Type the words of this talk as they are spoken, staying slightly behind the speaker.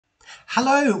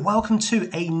Hello, welcome to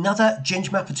another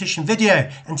Ginger Mathematician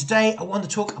video, and today I want to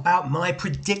talk about my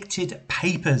predicted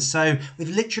papers. So with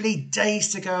literally days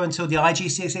to go until the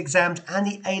iGCSE exams and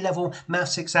the A-level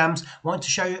maths exams, I want to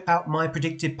show you about my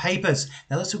predicted papers.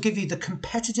 Now this will give you the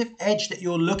competitive edge that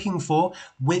you're looking for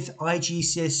with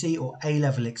iGCSE or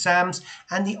A-level exams,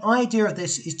 and the idea of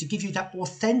this is to give you that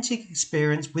authentic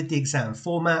experience with the exam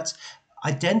formats.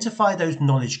 Identify those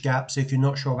knowledge gaps. So if you're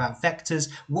not sure about vectors,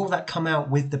 will that come out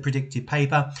with the predicted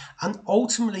paper? And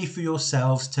ultimately for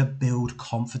yourselves to build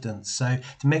confidence. So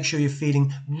to make sure you're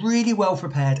feeling really well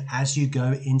prepared as you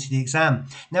go into the exam.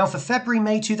 Now for February,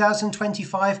 May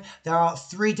 2025, there are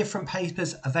 3 different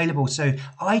papers available. So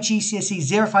iGCSE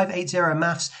 0580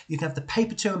 Maths, you can have the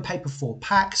paper 2 and paper 4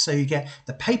 packs. So you get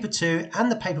the paper 2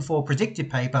 and the paper 4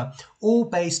 predicted paper, all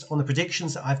based on the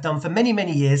predictions that I've done for many,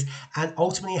 many years and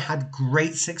ultimately had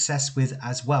great success with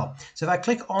as well. So if I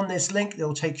click on this link, it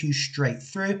will take you straight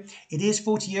through. It is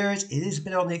 €40. It is a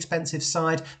bit on the expensive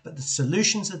side, but the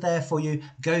solutions are there for you.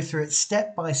 Go through it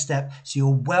step by step so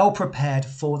you're well prepared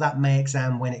for that May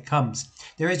exam when it comes.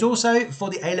 There is also for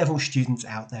the A-level students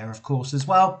out there, of course, as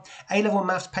well. A-level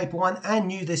maths paper 1 and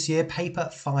new this year, paper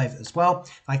 5 as well.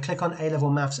 If I click on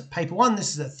A-level maths at paper 1,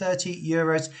 this is at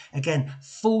 €30. Again,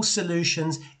 full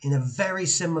solutions in a very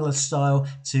similar style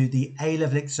to the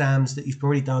A-level exams that you've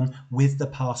already done with the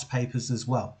past papers as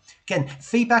well. Again,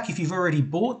 feedback, if you've already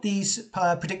bought these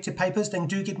predicted papers, then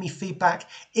do give me feedback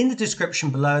in the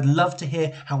description below. I'd love to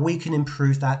hear how we can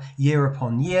improve that year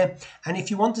upon year. And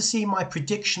if you want to see my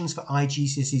predictions for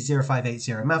iGCSE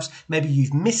 0580 Maths, maybe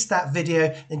you've missed that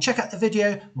video, then check out the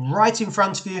video right in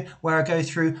front of you where I go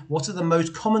through what are the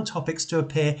most common topics to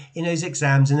appear in those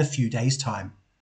exams in a few days' time.